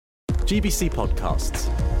GBC Podcasts.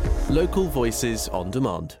 Local voices on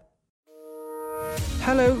demand.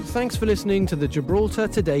 Hello, thanks for listening to the Gibraltar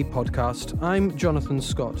Today podcast. I'm Jonathan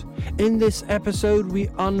Scott. In this episode, we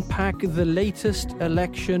unpack the latest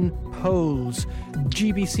election polls.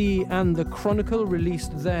 GBC and the Chronicle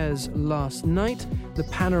released theirs last night. The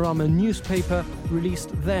Panorama newspaper released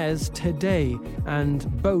theirs today,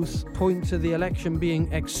 and both point to the election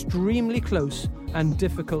being extremely close and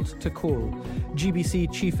difficult to call.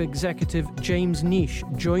 GBC Chief Executive James Neish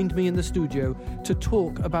joined me in the studio to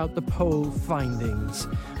talk about the poll findings.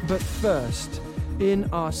 But first, in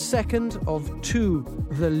our second of two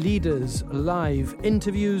The Leaders live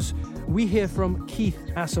interviews, we hear from Keith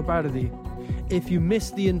Azopardi. If you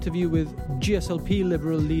missed the interview with GSLP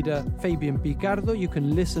Liberal leader Fabian Picardo, you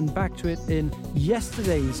can listen back to it in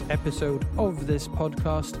yesterday's episode of this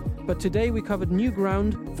podcast. But today we covered new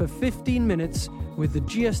ground for 15 minutes with the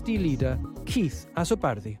GSD leader Keith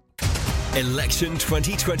Azopardi. Election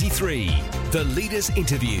 2023, The Leaders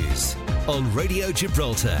Interviews on Radio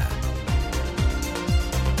Gibraltar.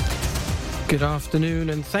 Good afternoon,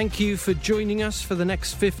 and thank you for joining us for the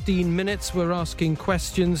next 15 minutes. We're asking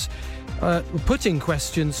questions, putting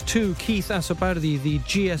questions to Keith Azopardi, the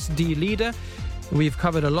GSD leader. We've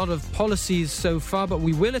covered a lot of policies so far, but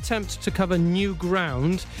we will attempt to cover new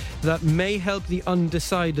ground that may help the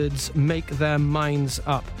undecideds make their minds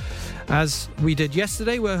up. As we did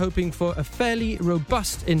yesterday, we're hoping for a fairly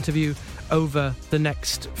robust interview over the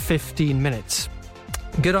next 15 minutes.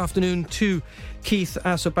 Good afternoon to Keith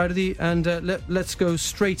Azopardi, and let's go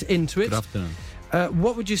straight into it. Good afternoon.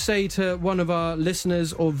 What would you say to one of our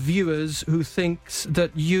listeners or viewers who thinks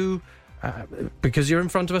that you, because you're in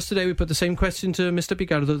front of us today, we put the same question to Mr.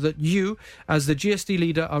 Picardo, that you, as the GSD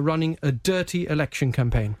leader, are running a dirty election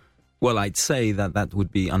campaign? Well, I'd say that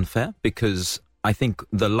would be unfair, because I think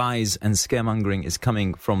the lies and scaremongering is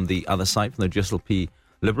coming from the other side, from the GSLP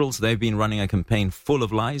Liberals. They've been running a campaign full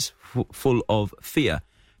of lies, full of fear.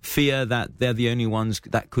 Fear that they're the only ones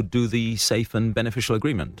that could do the safe and beneficial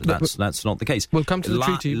agreement. That's not the case. We'll come to the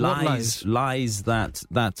treaty. What lies? Lies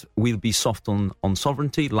that we'll be soft on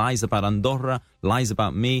sovereignty, lies about Andorra, lies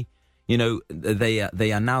about me. You know,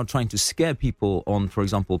 they are now trying to scare people on, for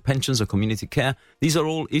example, pensions or community care. These are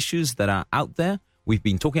all issues that are out there. We've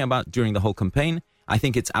been talking about during the whole campaign. I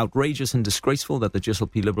think it's outrageous and disgraceful that the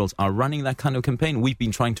GSLP Liberals are running that kind of campaign. We've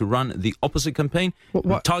been trying to run the opposite campaign,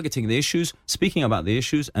 targeting the issues, speaking about the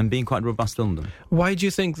issues, and being quite robust on them. Why do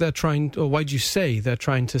you think they're trying, or why do you say they're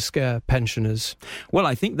trying to scare pensioners? Well,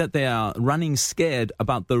 I think that they are running scared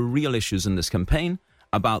about the real issues in this campaign,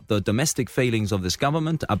 about the domestic failings of this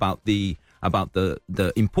government, about the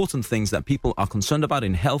important things that people are concerned about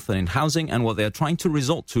in health and in housing, and what they're trying to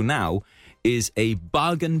resort to now is a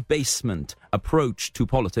bargain basement approach to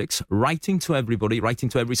politics, writing to everybody, writing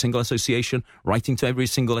to every single association, writing to every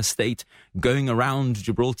single estate, going around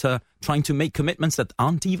Gibraltar, trying to make commitments that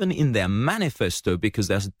aren't even in their manifesto because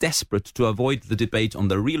they're desperate to avoid the debate on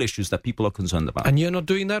the real issues that people are concerned about. And you're not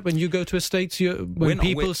doing that when you go to estates? When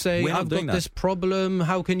people say, I've got this problem,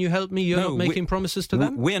 how can you help me? You're not making promises to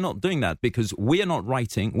them? We're not doing that because we are not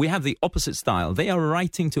writing. We have the opposite style. They are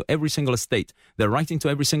writing to every single estate. They're writing to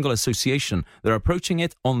every single association. They're approaching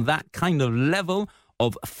it on that kind of level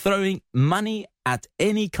of throwing money at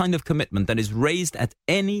any kind of commitment that is raised at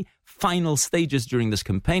any final stages during this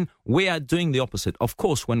campaign. We are doing the opposite. Of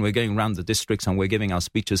course, when we're going around the districts and we're giving our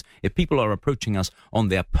speeches, if people are approaching us on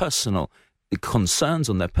their personal concerns,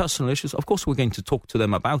 on their personal issues, of course we're going to talk to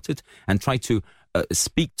them about it and try to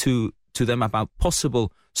speak to them about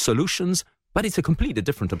possible solutions. But it's a completely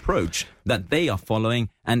different approach that they are following,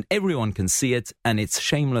 and everyone can see it, and it's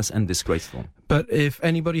shameless and disgraceful. But if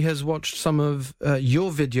anybody has watched some of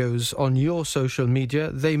your videos on your social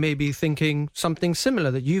media, they may be thinking something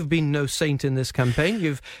similar, that you've been no saint in this campaign.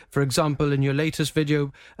 You've, for example, in your latest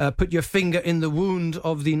video, put your finger in the wound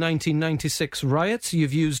of the 1996 riots.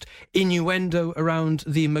 You've used innuendo around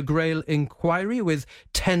the McGrail inquiry with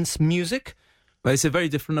tense music. But it's a very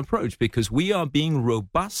different approach because we are being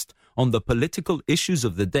robust on the political issues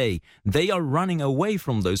of the day. They are running away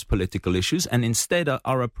from those political issues and instead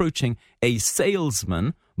are approaching a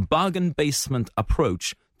salesman, bargain basement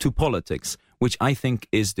approach to politics, which I think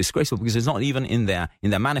is disgraceful because it's not even in their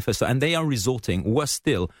manifesto, and they are resorting, worse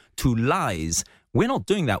still, to lies. We're not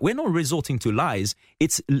doing that. We're not resorting to lies.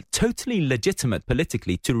 It's totally legitimate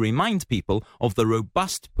politically to remind people of the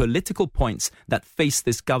robust political points that face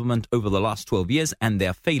this government over the last 12 years and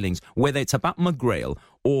their failings, whether it's about McGrail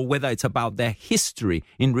or whether it's about their history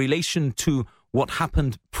in relation to what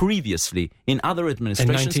happened previously in other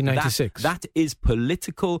administrations. In 1996. That is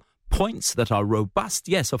political points that are robust.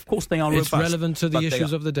 Yes, of course they are robust. It's relevant to the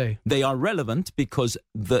issues of the day. They are relevant because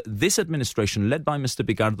this administration, led by Mr.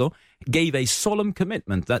 Picardo, gave a solemn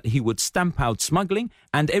commitment that he would stamp out smuggling,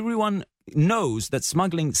 and everyone knows that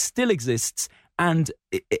smuggling still exists and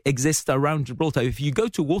exists around Gibraltar. If you go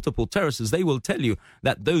to Waterpool Terraces, they will tell you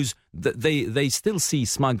that they still see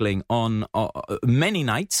smuggling on many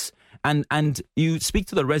nights. And you speak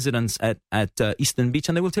to the residents at Eastern Beach,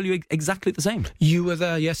 and they will tell you exactly the same. You were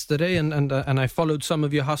there yesterday, and I followed some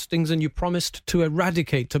of your hustings, and you promised to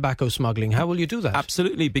eradicate tobacco smuggling. How will you do that?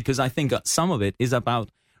 Absolutely, because I think some of it is about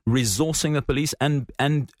resourcing the police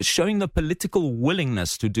and showing the political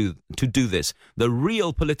willingness to do this, the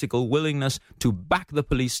real political willingness to back the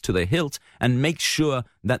police to the hilt and make sure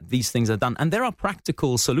that these things are done. And there are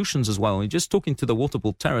practical solutions as well. You're just talking to the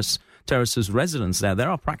Waterpool Terraces residents there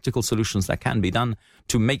are practical solutions that can be done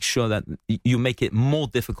to make sure that you make it more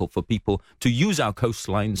difficult for people to use our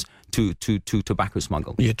coastlines to tobacco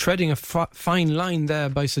smuggle. You're treading a fine line there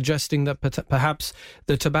by suggesting that perhaps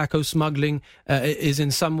the tobacco smuggling is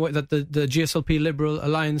in some way, that the GSLP Liberal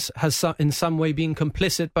Alliance has in some way been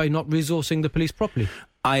complicit by not resourcing the police properly.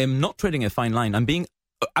 I am not treading a fine line. I'm being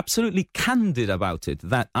absolutely candid about it,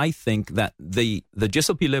 that I think that the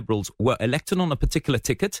GSLP Liberals were elected on a particular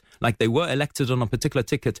ticket, like they were elected on a particular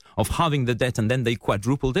ticket of halving the debt and then they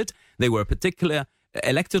quadrupled it. They were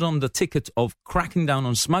elected on the ticket of cracking down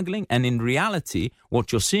on smuggling, and in reality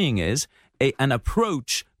what you're seeing is an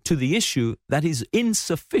approach to the issue that is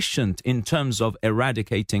insufficient in terms of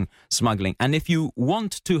eradicating smuggling. And if you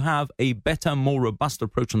want to have a better, more robust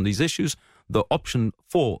approach on these issues, the option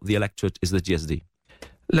for the electorate is the GSD.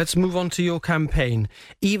 Let's move on to your campaign.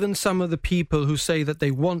 Even some of the people who say that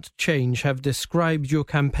they want change have described your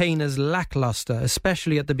campaign as lackluster,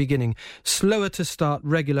 especially at the beginning. Slower to start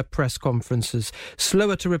regular press conferences,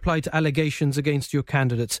 slower to reply to allegations against your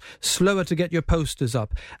candidates, slower to get your posters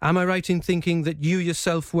up. Am I right in thinking that you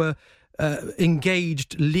yourself were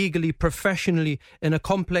engaged legally, professionally in a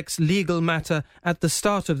complex legal matter at the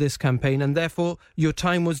start of this campaign, and therefore your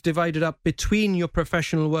time was divided up between your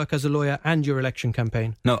professional work as a lawyer and your election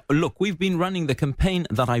campaign? No, look, we've been running the campaign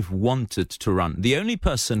that I've wanted to run. The only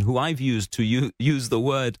person who I've used to use the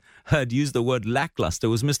word lackluster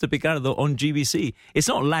was Mr. Picardo on GBC. It's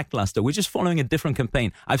not lackluster. We're just following a different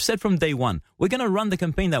campaign. I've said from day one, we're going to run the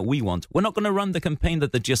campaign that we want. We're not going to run the campaign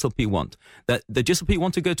that the GSLP want. That the GSLP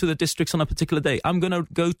want to go to the districts on a particular day. I'm going to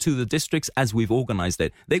go to the districts as we've organised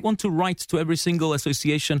it. They want to write to every single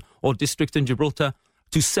association or district in Gibraltar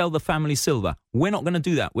to sell the family silver. We're not going to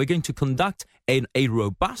do that. We're going to conduct a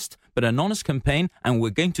robust but an honest campaign, and we're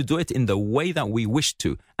going to do it in the way that we wish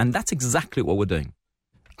to. And that's exactly what we're doing.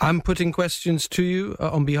 I'm putting questions to you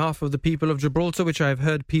on behalf of the people of Gibraltar, which I've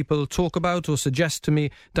heard people talk about or suggest to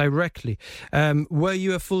me directly. Were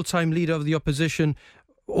you a full-time leader of the opposition,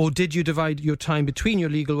 or did you divide your time between your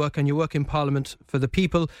legal work and your work in Parliament for the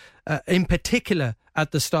people, in particular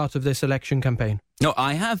at the start of this election campaign? No,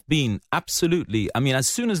 I have been absolutely. I mean, as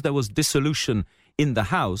soon as there was dissolution in the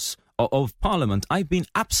House of Parliament, I've been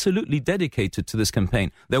absolutely dedicated to this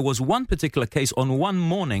campaign. There was one particular case on one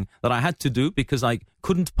morning that I had to do because I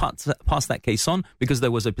couldn't pass that case on because there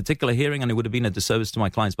was a particular hearing and it would have been a disservice to my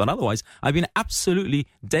clients. But otherwise, I've been absolutely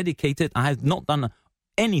dedicated. I have not done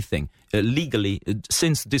anything legally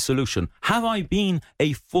since dissolution. Have I been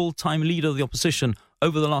a full-time leader of the opposition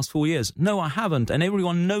over the last 4 years? No, I haven't, and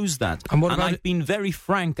everyone knows that. And I've been very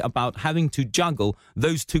frank about having to juggle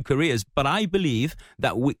those two careers. But I believe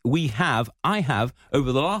that I have,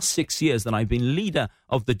 over the last 6 years that I've been leader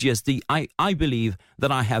of the GSD, I believe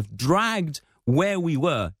that I have dragged where we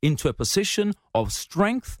were into a position of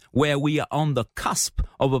strength, where we are on the cusp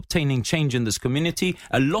of obtaining change in this community.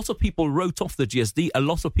 A lot of people wrote off the GSD, a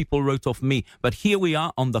lot of people wrote off me, but here we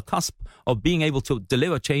are on the cusp of being able to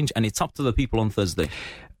deliver change, and it's up to the people on Thursday.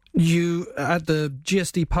 You, at the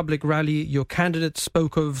GSD public rally, your candidate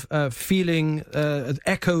spoke of feeling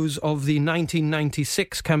echoes of the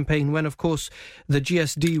 1996 campaign when, of course, the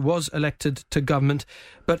GSD was elected to government.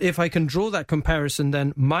 But if I can draw that comparison,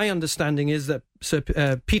 then my understanding is that Sir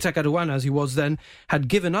Peter Caruana, as he was then, had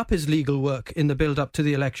given up his legal work in the build-up to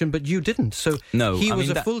the election, but you didn't. So no, he was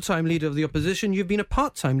a full-time leader of the opposition. You've been a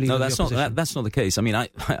part-time leader of the opposition. No, that's not the case. I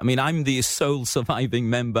mean, I'm the sole surviving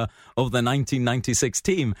member of the 1996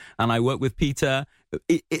 team, and I worked with Peter,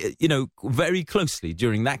 very closely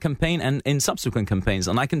during that campaign and in subsequent campaigns.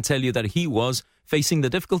 And I can tell you that he was facing the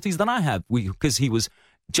difficulties that I have, because he was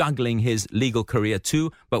juggling his legal career too.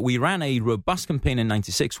 But we ran a robust campaign in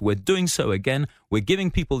 96. We're doing so again. We're giving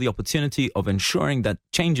people the opportunity of ensuring that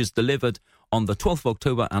change is delivered on the 12th of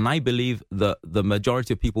October, and I believe the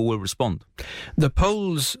majority of people will respond. The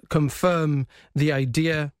polls confirm the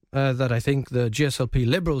idea that I think the GSLP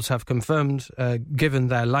Liberals have confirmed, given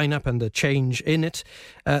their lineup and the change in it,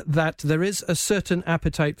 that there is a certain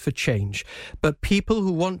appetite for change. But people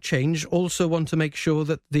who want change also want to make sure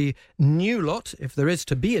that the new lot, if there is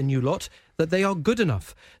to be a new lot, that they are good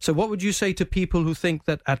enough. So what would you say to people who think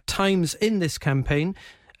that at times in this campaign,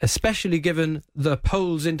 especially given the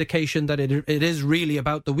polls' indication that it is really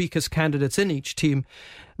about the weakest candidates in each team,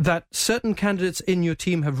 that certain candidates in your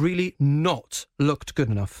team have really not looked good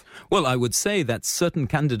enough? Well, I would say that certain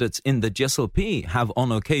candidates in the GSLP have,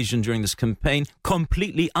 on occasion during this campaign,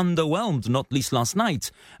 completely underwhelmed, not least last night.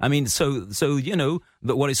 I mean, so you know,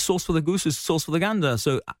 that what is sauce for the goose is sauce for the gander.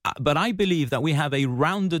 So, but I believe that we have a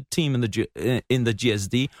rounded team in the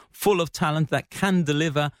GSD, full of talent that can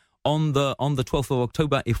deliver on the 12th of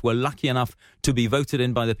October if we're lucky enough to be voted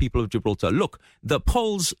in by the people of Gibraltar. Look, the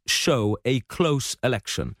polls show a close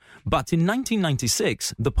election. But in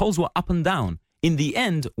 1996, the polls were up and down. In the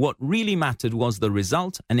end, what really mattered was the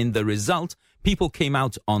result. And in the result, people came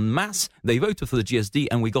out en masse. They voted for the GSD,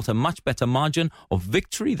 and we got a much better margin of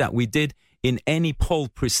victory that we did in any poll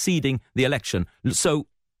preceding the election. So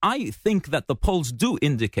I think that the polls do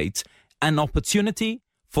indicate an opportunity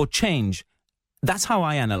for change. That's how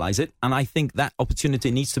I analyse it, and I think that opportunity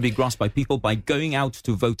needs to be grasped by people by going out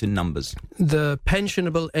to vote in numbers. The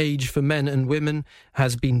pensionable age for men and women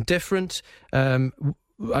has been different.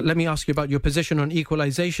 Let me ask you about your position on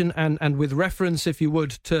equalisation and with reference, if you would,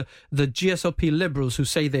 to the GSLP Liberals who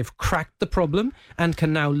say they've cracked the problem and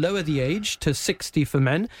can now lower the age to 60 for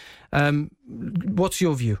men. What's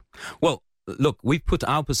your view? Well, look, we've put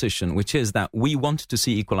our position, which is that we want to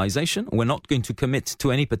see equalisation. We're not going to commit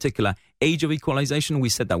to any particular age of equalisation. We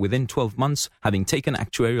said that within 12 months, having taken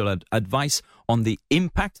actuarial advice on the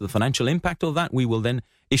impact, the financial impact of that, we will then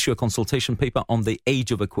issue a consultation paper on the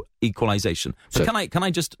age of equalisation. So can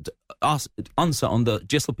I just answer on the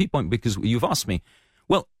GSLP point, because you've asked me?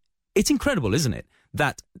 Well, it's incredible, isn't it,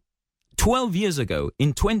 that 12 years ago,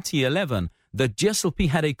 in 2011, the GSLP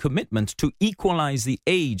had a commitment to equalise the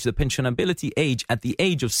age, the pensionability age, at the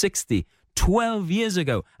age of 60, 12 years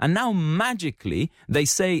ago. And now, magically, they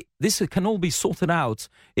say this can all be sorted out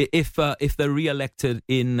if they're re-elected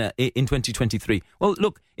in 2023. Well,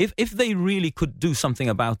 look, if they really could do something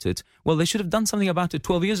about it, well, they should have done something about it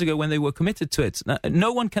 12 years ago when they were committed to it.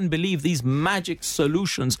 No one can believe these magic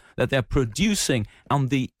solutions that they're producing on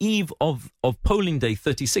the eve of polling day,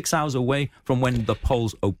 36 hours away from when the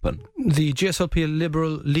polls open. The GSLP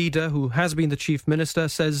Liberal leader, who has been the chief minister,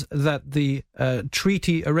 says that the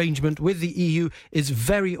treaty arrangement with the EU is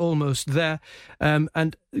very almost there.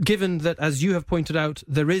 And given that, as you have pointed out,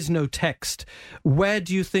 there is no text, where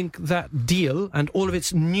do you think that deal and all of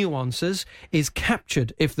its nuances is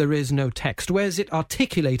captured if there is no text? Where is it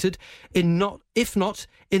articulated if not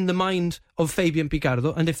in the mind of Fabian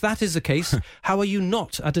Picardo? And if that is the case, how are you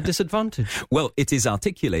not at a disadvantage? Well, it is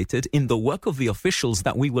articulated in the work of the officials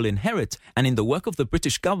that we will inherit, and in the work of the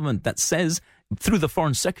British government that says, through the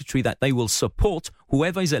Foreign Secretary, that they will support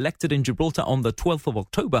whoever is elected in Gibraltar on the 12th of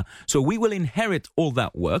October. So we will inherit all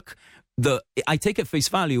that work. I take at face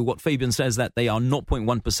value what Fabian says, that they are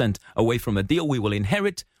 0.1% away from a deal. We will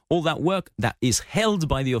inherit all that work that is held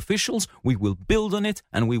by the officials. We will build on it,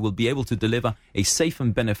 and we will be able to deliver a safe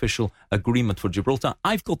and beneficial agreement for Gibraltar.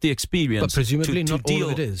 I've got the experience, but presumably not all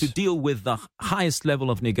of it is, to deal with the highest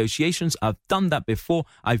level of negotiations. I've done that before.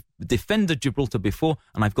 I've defended Gibraltar before,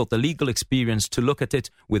 and I've got the legal experience to look at it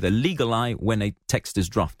with a legal eye when a text is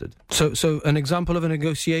drafted. So an example of a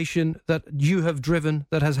negotiation that you have driven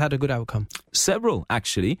that has had a good outcome? Several,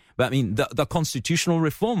 actually. But I mean, the constitutional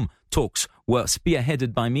reform talks were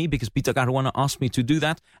spearheaded by me, because Peter Caruana asked me to do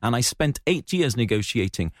that, and I spent 8 years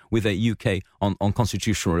negotiating with the UK on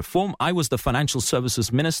constitutional reform. I was the financial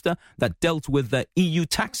services minister that dealt with the EU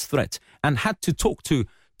tax threat and had to talk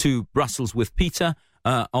to Brussels with Peter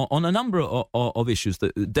on a number of issues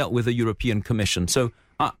that dealt with the European Commission. So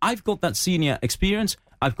I've got that senior experience.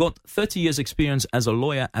 I've got 30 years experience as a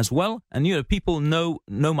lawyer as well, and people know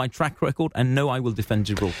my track record and know I will defend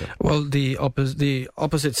Gibraltar. Well, the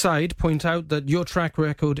opposite side point out that your track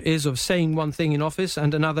record is of saying one thing in office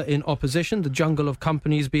and another in opposition, the jungle of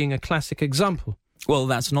companies being a classic example. Well,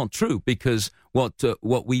 that's not true, because what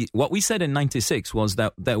we said in 96 was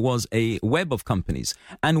that there was a web of companies,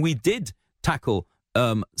 and we did tackle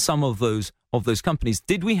some of those of those companies.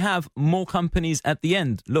 Did we have more companies at the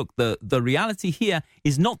end? Look, the reality here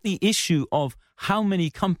is not the issue of how many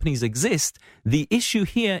companies exist. The issue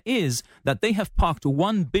here is that they have parked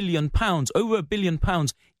 £1 billion, over £1 billion,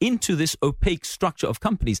 into this opaque structure of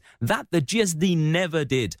companies that the GSD never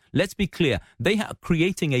did. Let's be clear. They are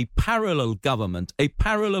creating a parallel government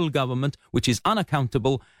which is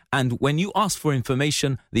unaccountable. And when you ask for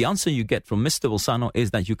information, the answer you get from Mr. Bolzano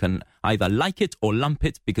is that you can either like it or lump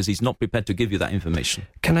it because he's not prepared to give you that information.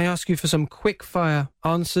 Can I ask you for some quick-fire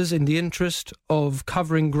answers in the interest of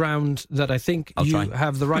covering ground that I think I'll you try.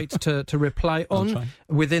 have the right to reply on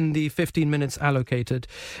within the 15 minutes allocated?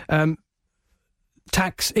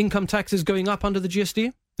 Income tax is going up under the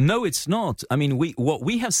GSD? No, it's not. I mean, what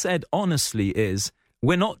we have said honestly is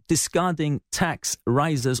we're not discarding tax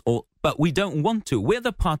rises, but we don't want to. We're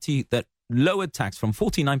the party that lowered tax from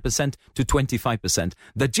 49% to 25%.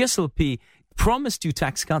 The GSLP promised you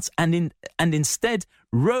tax cuts and instead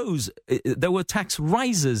rose. There were tax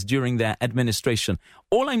rises during their administration.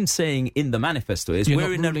 All I'm saying in the manifesto is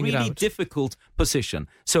we're in a really difficult position.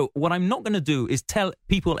 So what I'm not going to do is tell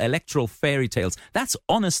people electoral fairy tales. That's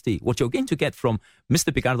honesty. What you're going to get from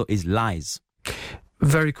Mr. Picardo is lies.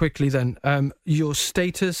 Very quickly then, your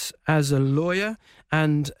status as a lawyer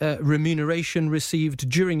and remuneration received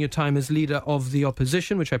during your time as leader of the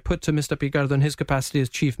opposition, which I put to Mr. Picardo in his capacity as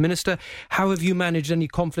chief minister. How have you managed any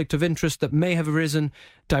conflict of interest that may have arisen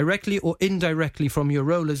directly or indirectly from your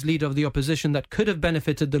role as leader of the opposition that could have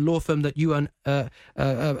benefited the law firm that you are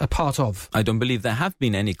a part of? I don't believe there have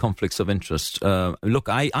been any conflicts of interest. Look,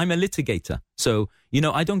 I'm a litigator, so,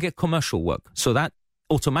 I don't get commercial work. So that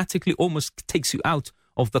automatically almost takes you out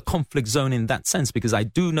of the conflict zone in that sense, because I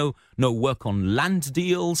do no work on land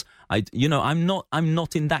deals. I'm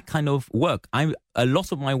not in that kind of work. A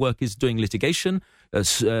lot of my work is doing litigation,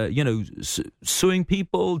 suing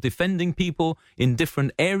people, defending people in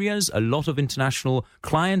different areas. A lot of international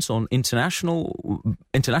clients on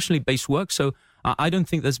internationally based work. So I don't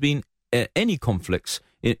think there's been any conflicts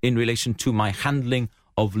in relation to my handling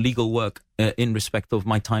of legal work in respect of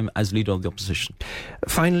my time as leader of the opposition.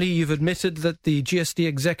 Finally, you've admitted that the GSD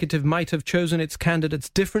executive might have chosen its candidates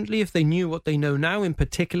differently if they knew what they know now. In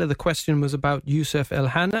particular, the question was about Youssef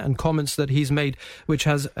El-Hanna and comments that he's made which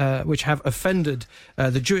have offended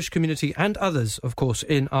the Jewish community and others, of course,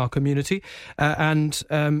 in our community.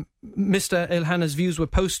 Mr. El-Hanna's views were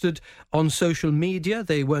posted on social media.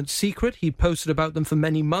 They weren't secret. He posted about them for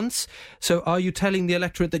many months. So are you telling the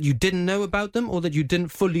electorate that you didn't know about them or that you didn't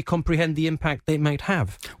fully comprehend the impact they might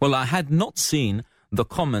have? Well, I had not seen the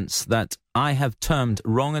comments that I have termed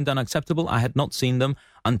wrong and unacceptable. I had not seen them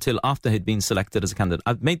until after he'd been selected as a candidate.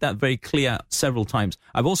 I've made that very clear several times.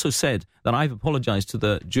 I've also said that I've apologized to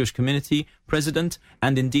the Jewish community, president,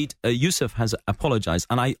 and indeed Youssef has apologized.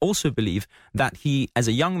 And I also believe that he, as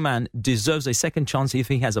a young man, deserves a second chance if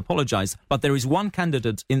he has apologized. But there is one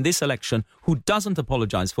candidate in this election who doesn't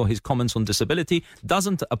apologize for his comments on disability,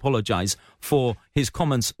 doesn't apologize for his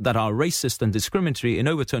comments that are racist and discriminatory in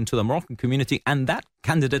overturn to the Moroccan community, and that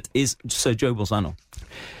candidate is Sir Joe Bolzano.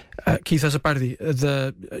 Keith Azopardi,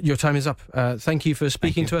 your time is up. Thank you for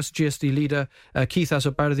speaking to us, GSD leader Keith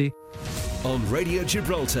Azopardi. On Radio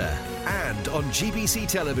Gibraltar and on GBC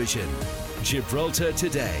Television, Gibraltar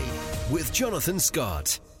Today with Jonathan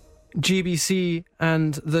Scott. GBC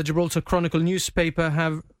and the Gibraltar Chronicle newspaper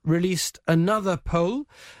have released another poll,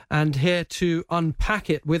 and here to unpack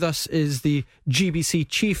it with us is the GBC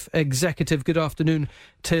chief executive. Good afternoon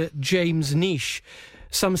to James Neish.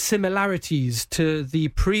 Some similarities to the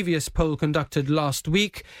previous poll conducted last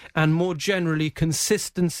week, and more generally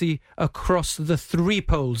consistency across the three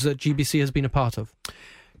polls that GBC has been a part of.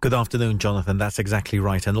 Good afternoon, Jonathan. That's exactly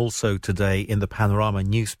right. And also today in the Panorama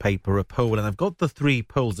newspaper, a poll. And I've got the three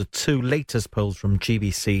polls, the two latest polls from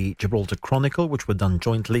GBC Gibraltar Chronicle, which were done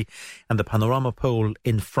jointly, and the Panorama poll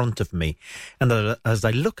in front of me. And as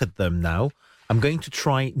I look at them now, I'm going to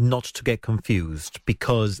try not to get confused,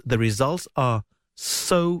 because the results are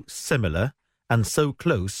so similar and so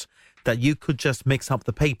close that you could just mix up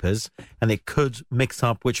the papers and it could mix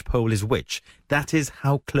up which poll is which. That is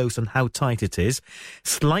how close and how tight it is.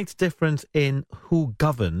 Slight difference in who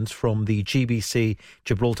governed from the GBC,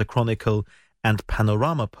 Gibraltar Chronicle and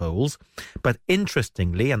Panorama polls. But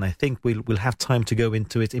interestingly, and I think we'll have time to go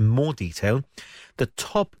into it in more detail, the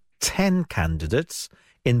top 10 candidates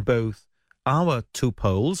in both our two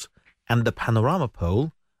polls and the Panorama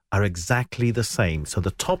poll are exactly the same. So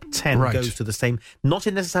the top 10 goes to the same, not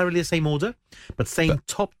in necessarily the same order, but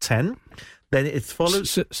top 10. Then it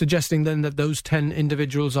follows... Suggesting then that those 10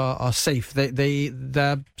 individuals are safe.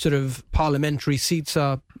 Their sort of parliamentary seats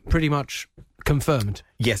are pretty much confirmed.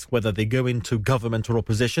 Yes, whether they go into government or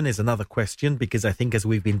opposition is another question, because I think, as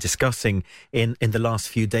we've been discussing in the last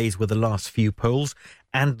few days with the last few polls,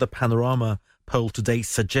 and the Panorama poll today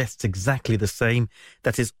suggests exactly the same,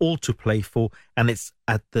 that is all to play for, and it's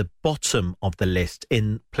at the bottom of the list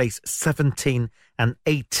in place 17 and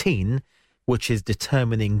 18, which is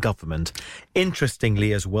determining government.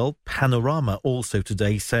 Interestingly as well, Panorama also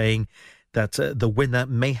today saying that the winner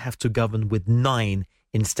may have to govern with 9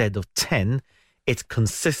 instead of 10. It's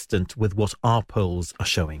consistent with what our polls are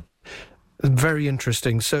showing. Very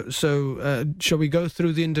interesting. So, shall we go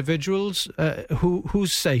through the individuals?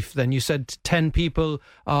 Who's safe then? You said 10 people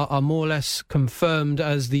are more or less confirmed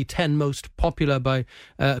as the 10 most popular by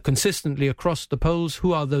consistently across the polls.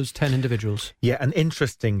 Who are those 10 individuals? Yeah, and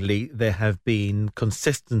interestingly, there have been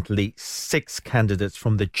consistently 6 candidates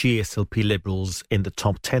from the GSLP Liberals in the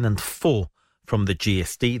top 10 and 4 from the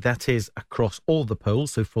GSD. That is across all the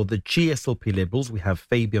polls. So for the GSLP Liberals, we have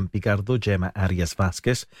Fabian Picardo, Gemma Arias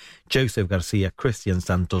Vasquez, Joseph Garcia, Christian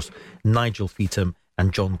Santos, Nigel Feetham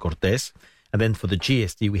and John Cortes. And then for the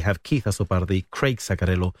GSD, we have Keith Azopardi, Craig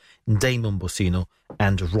Sacarello, Damon Bocino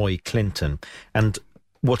and Roy Clinton. And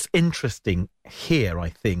what's interesting here, I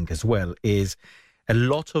think, as well, is a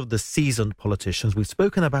lot of the seasoned politicians, we've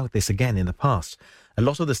spoken about this again in the past, a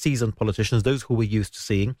lot of the seasoned politicians, those who we're used to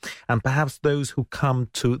seeing, and perhaps those who come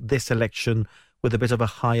to this election with a bit of a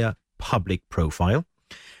higher public profile.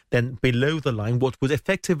 Then below the line, what would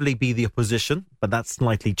effectively be the opposition, but that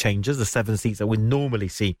slightly changes, the 7 seats that we normally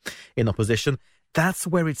see in opposition, that's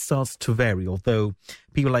where it starts to vary. Although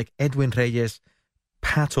people like Edwin Reyes,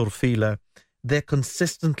 Pat Orfila, they're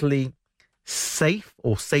consistently safe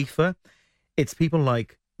or safer. It's people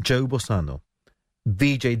like Joe Bossano,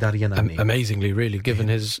 Vijay Daryanani. Amazingly, really, given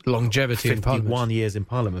his longevity in Parliament. 51 years in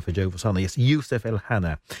Parliament for Joe Bossano. Yes, Youssef El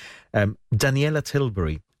Hanna, Daniela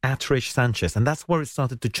Tilbury, Atrish Sanchez. And that's where it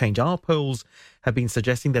started to change. Our polls have been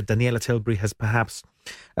suggesting that Daniela Tilbury has perhaps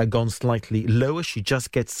gone slightly lower. She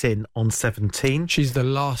just gets in on 17. She's the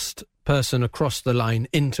last person across the line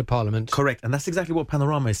into Parliament. Correct. And that's exactly what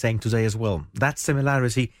Panorama is saying today as well. That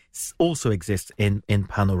similarity also exists in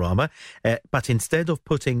Panorama. But instead of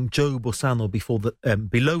putting Joe Bossano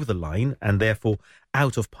below the line and therefore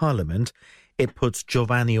out of Parliament, it puts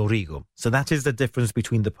Giovanni Origo. So that is the difference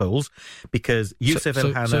between the polls, because Youssef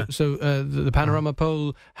El Hanna... So the Panorama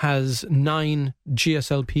poll has 9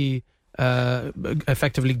 GSLP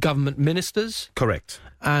effectively government ministers. Correct.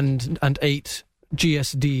 And 8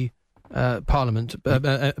 GSD Parliament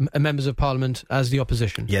members of Parliament as the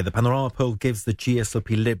opposition. Yeah, the Panorama poll gives the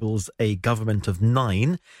GSLP Liberals a government of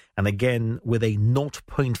 9, and again with a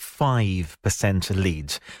 0.5%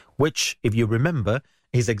 lead, which, if you remember,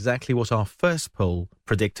 is exactly what our first poll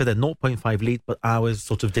predicted, a 0.5 lead, but ours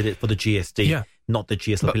sort of did it for the GSD, not the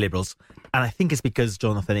GSLP Liberals. And I think it's because,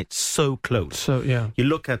 Jonathan, it's so close. So, yeah. You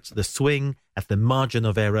look at the swing, at the margin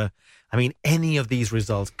of error. I mean, any of these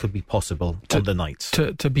results could be possible on the night.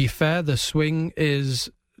 To be fair, the swing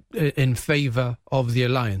is in favour of the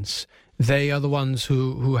alliance. They are the ones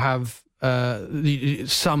who have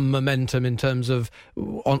some momentum in terms of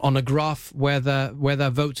on a graph where their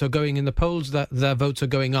votes are going in the polls, that their votes are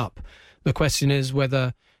going up. The question is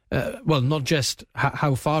whether, not just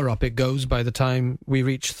how far up it goes by the time we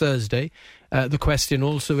reach Thursday. The question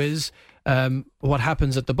also is what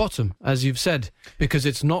happens at the bottom, as you've said, because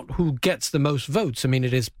it's not who gets the most votes. I mean,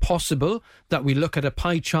 it is possible that we look at a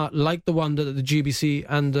pie chart like the one that the GBC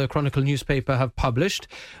and the Chronicle newspaper have published,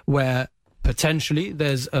 where potentially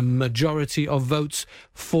there's a majority of votes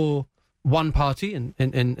for one party,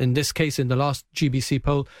 in this case, in the last GBC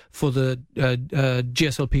poll, for the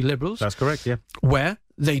GSLP Liberals. That's correct, yeah. Where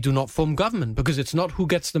they do not form government, because it's not who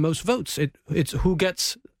gets the most votes, it's who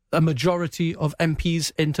gets a majority of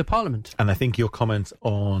MPs into Parliament. And I think your comment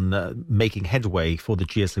on making headway for the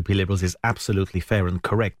GSLP Liberals is absolutely fair and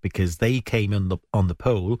correct, because they came on the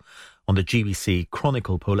poll, on the GBC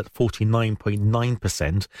Chronicle poll, at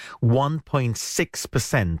 49.9%,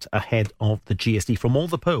 1.6% ahead of the GSD. From all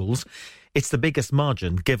the polls, it's the biggest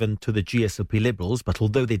margin given to the GSLP Liberals, but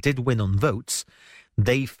although they did win on votes,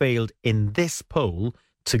 they failed in this poll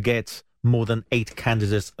to get more than 8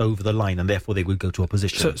 candidates over the line, and therefore they would go to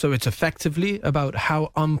opposition. So it's effectively about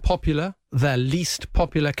how unpopular their least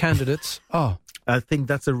popular candidates are. I think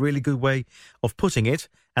that's a really good way of putting it.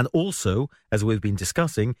 And also, as we've been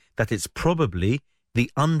discussing, that it's probably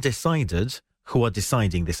the undecided who are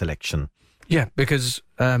deciding this election. Yeah, because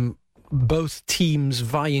both teams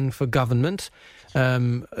vying for government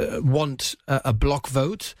want a block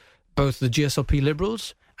vote. Both the GSLP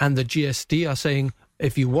Liberals and the GSD are saying,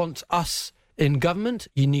 if you want us in government,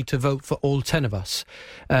 you need to vote for all 10 of us.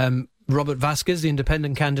 Robert Vasquez, the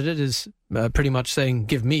independent candidate, is pretty much saying,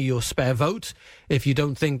 give me your spare vote. If you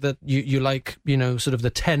don't think that you like, sort of the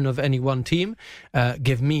 10 of any one team,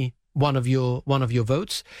 give me one of your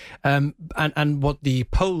votes. And what the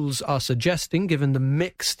polls are suggesting, given the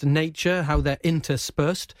mixed nature, how they're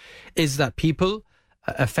interspersed, is that people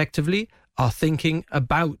effectively are thinking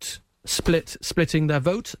about splitting their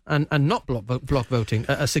vote and not block voting,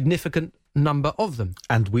 a significant number of them.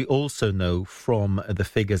 And we also know from the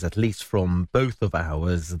figures, at least from both of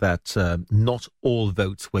ours, that not all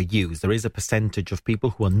votes were used. There is a percentage of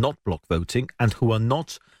people who are not block voting and who are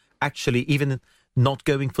not actually even not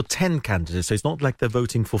going for 10 candidates. So it's not like they're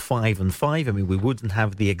voting for 5 and 5. I mean, we wouldn't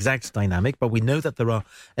have the exact dynamic, but we know that there are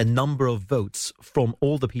a number of votes from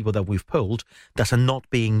all the people that we've polled that are not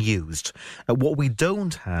being used. What we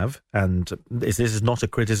don't have, and this is not a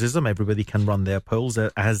criticism, everybody can run their polls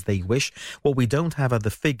as they wish. What we don't have are the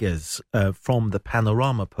figures from the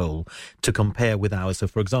Panorama poll to compare with ours. So,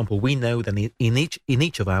 for example, we know that in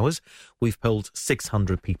each of ours, we've polled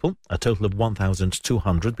 600 people, a total of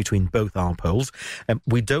 1,200 between both our polls.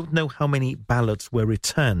 We don't know how many ballots were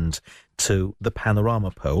returned to the Panorama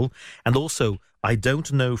poll. And also, I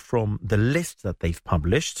don't know from the list that they've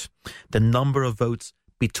published the number of votes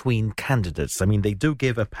between candidates. I mean, they do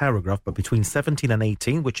give a paragraph, but between 17 and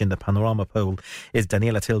 18, which in the Panorama poll is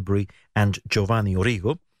Daniela Tilbury and Giovanni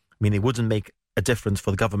Origo. I mean, it wouldn't make a difference for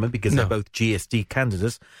the government because they're both GSD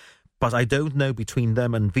candidates. But I don't know between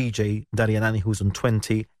them and Vijay Daryanani, who's on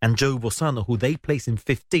 20, and Joe Bossano, who they place in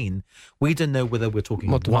 15. We don't know whether we're talking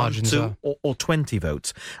 1, 2 or 20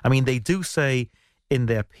 votes. I mean, they do say in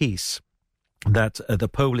their piece that the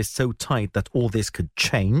poll is so tight that all this could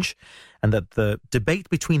change, and that the debate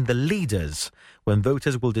between the leaders, when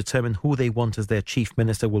voters will determine who they want as their chief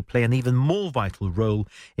minister, will play an even more vital role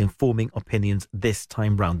in forming opinions this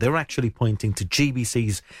time round. They're actually pointing to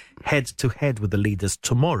GBC's head-to-head with the leaders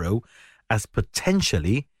tomorrow as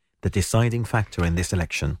potentially the deciding factor in this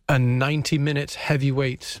election. A 90-minute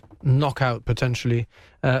heavyweight knockout, potentially,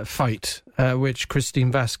 fight, which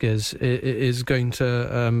Christine Vasquez is going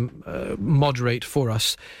to moderate for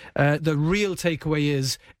us. The real takeaway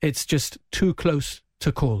is it's just too close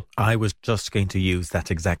to call. I was just going to use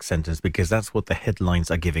that exact sentence because that's what the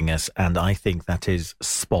headlines are giving us, and I think that is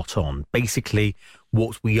spot on. Basically,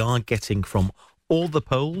 what we are getting from all the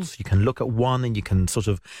polls, you can look at one and you can sort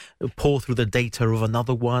of pour through the data of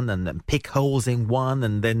another one and then pick holes in one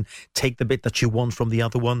and then take the bit that you want from the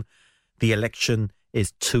other one. The election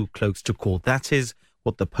is too close to call. That is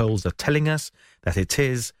what the polls are telling us, that it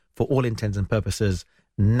is, for all intents and purposes,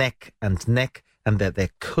 neck and neck, and that there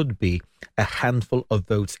could be a handful of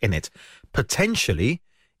votes in it. Potentially,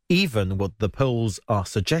 even what the polls are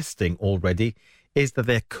suggesting already is that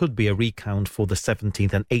there could be a recount for the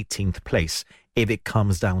 17th and 18th place if it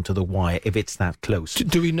comes down to the wire, if it's that close.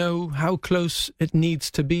 Do we know how close it needs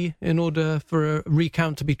to be in order for a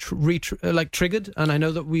recount to be triggered? And I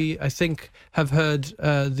know that I think, have heard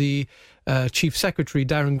the Chief Secretary,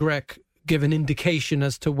 Darren Grech, give an indication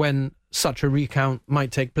as to when such a recount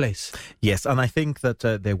might take place. Yes, and I think that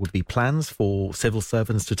there would be plans for civil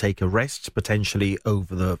servants to take a rest, potentially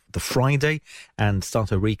over the Friday, and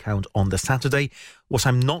start a recount on the Saturday. What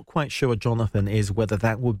I'm not quite sure, Jonathan, is whether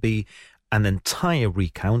that would be an entire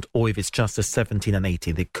recount or if it's just a 17 and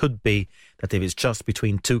 18. It could be that if it's just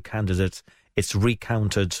between two candidates, it's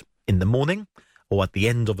recounted in the morning or at the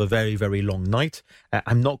end of a very, very long night.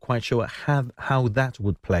 I'm not quite sure how that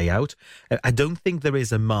would play out. I don't think there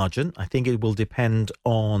is a margin. I think it will depend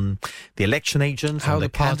on the election agents, how on the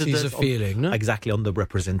parties are feeling. No? Exactly, on the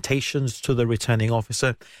representations to the returning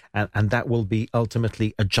officer, and that will be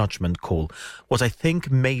ultimately a judgment call. What I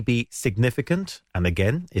think may be significant, and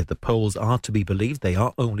again, if the polls are to be believed, they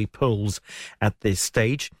are only polls at this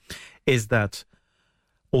stage, is that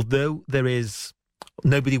although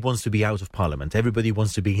nobody wants to be out of Parliament. Everybody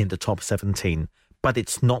wants to be in the top 17. But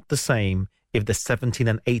it's not the same if the 17th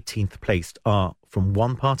and 18th placed are from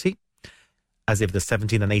one party as if the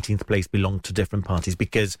 17th and 18th place belong to different parties.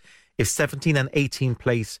 Because if 17th and 18th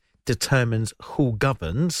place determines who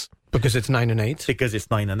governs... Because it's 9 and 8. Because it's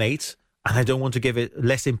 9 and 8. And I don't want to give it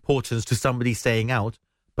less importance to somebody staying out.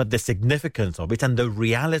 But the significance of it and the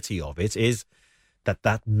reality of it is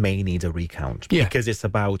that may need a recount. Yeah. Because it's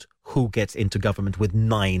about who gets into government with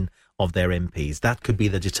 9 of their MPs. That could be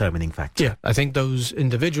the determining factor. Yeah, I think those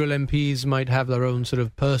individual MPs might have their own sort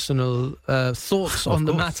of personal thoughts on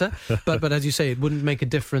the matter. But as you say, it wouldn't make a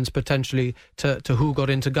difference potentially to who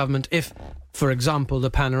got into government if, for example,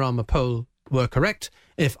 the Panorama poll were correct.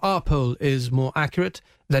 If our poll is more accurate,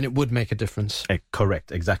 then it would make a difference.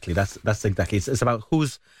 Correct, exactly. That's exactly. It's about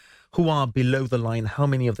who are below the line, how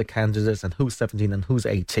many of the candidates, and who's 17 and who's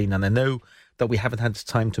 18. And I know that we haven't had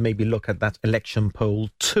time to maybe look at that election poll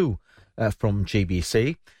 2 from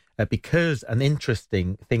GBC, because an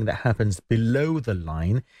interesting thing that happens below the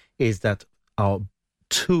line is that our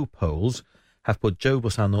 2 polls have put Joe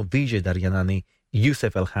Bossano, Vijay Daryanani,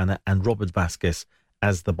 Youssef El-Hana and Robert Vasquez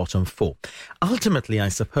as the bottom 4. Ultimately, I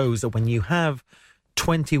suppose that when you have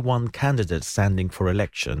 21 candidates standing for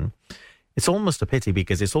election, it's almost a pity,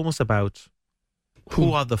 because it's almost about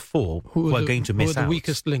who are the 4 who are going to miss out. Who are the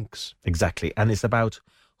weakest links. Exactly. And it's about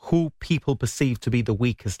who people perceive to be the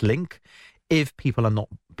weakest link. If people are not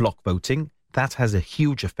block voting, that has a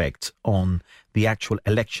huge effect on the actual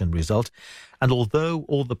election result. And although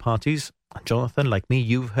all the parties, Jonathan, like me,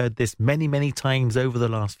 you've heard this many, many times over the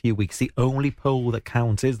last few weeks, the only poll that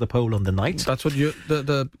counts is the poll on the night. That's what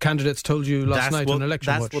the candidates told you last night on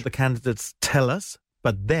Election Watch. That's what the candidates tell us.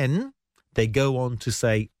 But then they go on to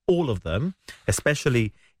say, all of them,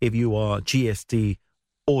 especially if you are GSD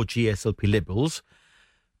or GSLP Liberals,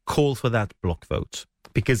 call for that block vote.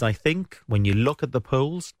 Because I think when you look at the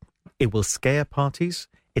polls, it will scare parties,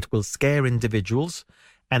 it will scare individuals,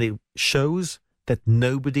 and it shows that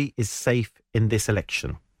nobody is safe in this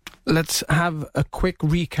election. Let's have a quick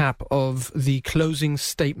recap of the closing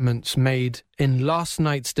statements made in last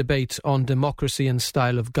night's debate on democracy and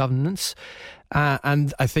style of governance.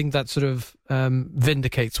 And I think that sort of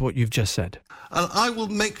vindicates what you've just said. And I will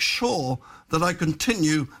make sure that I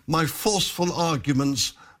continue my forceful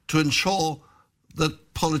arguments to ensure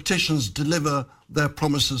that politicians deliver their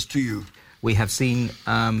promises to you. We have seen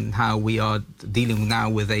how we are dealing now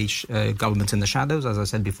with a government in the shadows, as I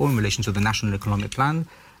said before, in relation to the National Economic Plan.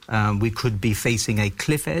 We could be facing a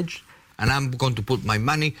cliff edge. And I'm going to put my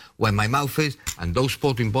money where my mouth is, and those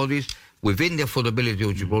supporting bodies, within the affordability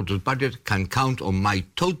of Gibraltar's budget, can count on my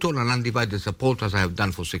total and undivided support, as I have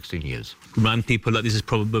done for 16 years. Remind people that this is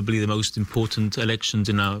probably the most important elections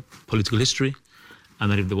in our political history,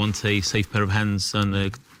 and that if they want a safe pair of hands and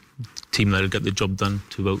a team that will get the job done,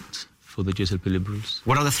 to vote for the GSLP Liberals.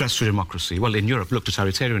 What are the threats to democracy? Well, in Europe, look,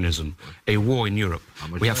 totalitarianism, a war in Europe.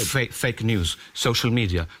 We have fake news, social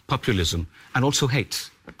media, populism, and also hate.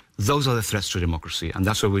 Those are the threats to democracy, and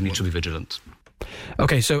that's where we need to be vigilant.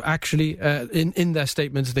 OK, so actually, in their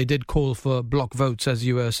statements, they did call for block votes, as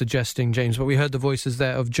you were suggesting, James. But we heard the voices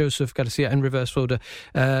there of Joseph Garcia in reverse order,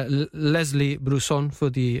 Leslie Brusson for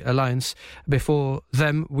the Alliance. Before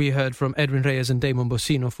them, we heard from Edwin Reyes and Damon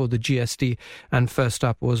Bossino for the GSD. And first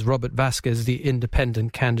up was Robert Vasquez, the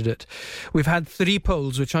independent candidate. We've had 3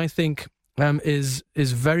 polls, which I think is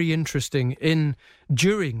very interesting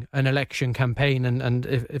during an election campaign, and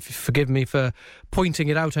if you forgive me for pointing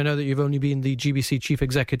it out, I know that you've only been the GBC chief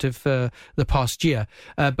executive for the past year,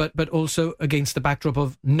 but also against the backdrop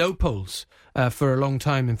of no polls for a long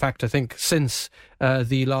time. In fact, I think since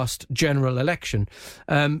the last general election.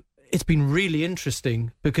 It's been really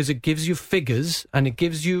interesting because it gives you figures and it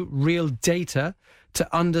gives you real data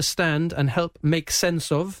to understand and help make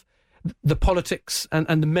sense of the politics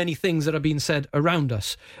and the many things that are being said around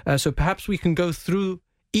us. So perhaps we can go through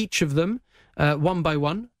each of them one by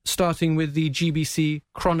one, starting with the GBC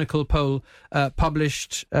Chronicle poll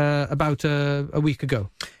published about a week ago.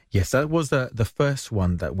 Yes, that was the first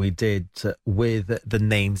one that we did with the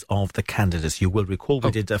names of the candidates. You will recall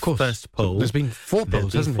we did a first poll. There's been 4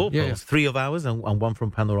 polls, hasn't there? 4 polls, 3 of ours and 1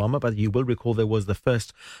 from Panorama. But you will recall there was the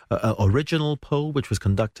first original poll, which was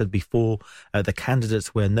conducted before the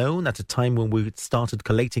candidates were known, at a time when we started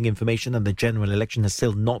collating information and the general election has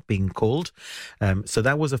still not been called. So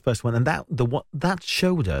that was the first one. And that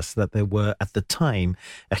showed us that there were, at the time,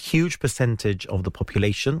 a huge percentage of the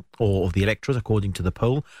population, or of the electorate, according to the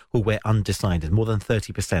poll, who were undecided. More than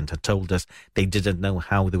 30% had told us they didn't know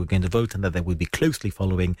how they were going to vote and that they would be closely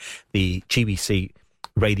following the GBC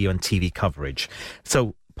radio and TV coverage.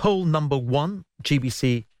 So poll number 1,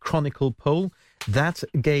 GBC Chronicle poll, that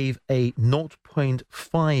gave a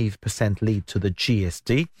 0.5% lead to the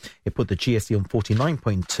GSD. It put the GSD on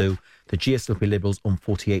 49.2. The GSLP Liberals on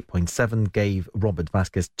 48.7 gave Robert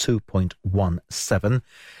Vasquez 2.17.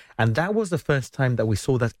 And that was the first time that we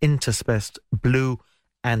saw that interspersed blue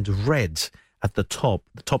and red at the top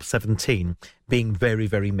 17, being very,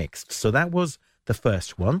 very mixed. So that was the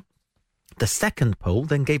first one. The second poll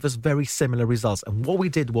then gave us very similar results. And what we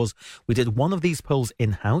did was we did one of these polls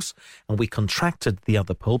in-house and we contracted the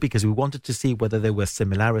other poll because we wanted to see whether there were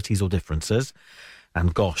similarities or differences.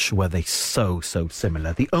 And gosh, were they so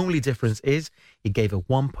similar. The only difference is it gave a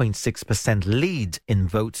 1.6% lead in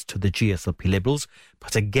votes to the GSLP Liberals.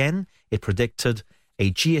 But again, it predicted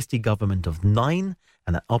a GSD government of 9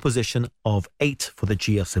 and an opposition of 8 for the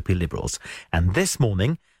GSLP Liberals. And this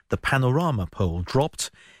morning, the Panorama poll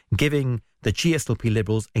dropped, giving the GSLP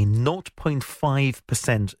Liberals a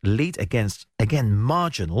 0.5% lead against, again,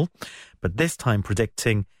 marginal, but this time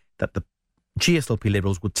predicting that the GSLP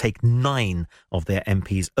Liberals would take 9 of their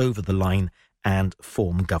MPs over the line and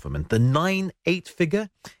form government. The 9-8 figure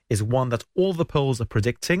is one that all the polls are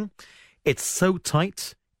predicting. It's so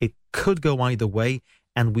tight, it could go either way,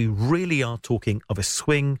 and we really are talking of a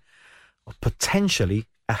swing of potentially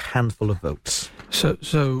a handful of votes.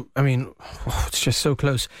 So I mean, it's just so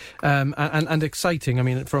close and exciting. I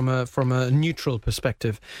mean, from a neutral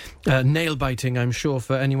perspective, nail biting, I'm sure,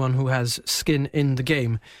 for anyone who has skin in the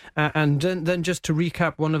game. And then just to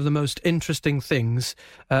recap, one of the most interesting things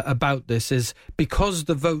about this is because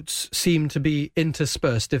the votes seem to be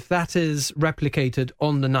interspersed. If that is replicated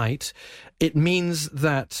on the night, it means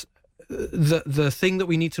that the thing that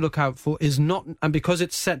we need to look out for is not, and because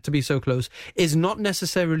it's set to be so close, is not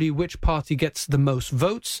necessarily which party gets the most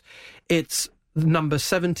votes. It's number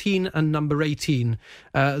 17 and number 18.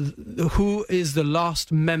 Who is the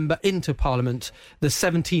last member into Parliament, the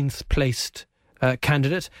 17th placed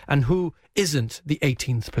candidate, and who isn't the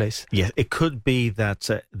 18th place? Yeah, it could be that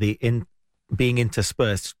being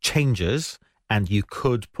interspersed changes, and you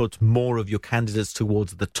could put more of your candidates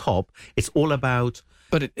towards the top. It's all about...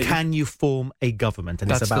 But can you form a government?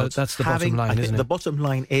 And that's it's about that's the bottom line, isn't it? The bottom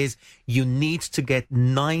line is you need to get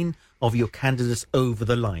 9 of your candidates over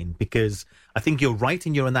the line, because I think you're right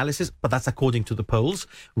in your analysis, but that's according to the polls.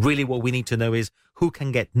 Really what we need to know is who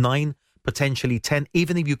can get 9, potentially 10.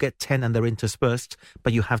 Even if you get 10 and they're interspersed,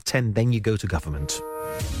 but you have 10, then you go to government.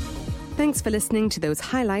 Thanks for listening to those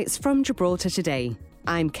highlights from Gibraltar Today.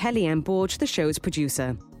 I'm Kelly Ann Borge, the show's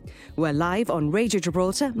producer. We're live on Radio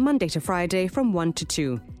Gibraltar Monday to Friday from 1 to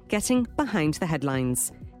 2, getting behind the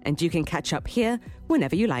headlines. And you can catch up here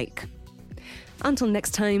whenever you like. Until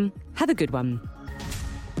next time, have a good one.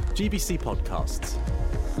 GBC Podcasts.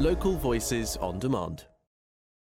 Local voices on demand.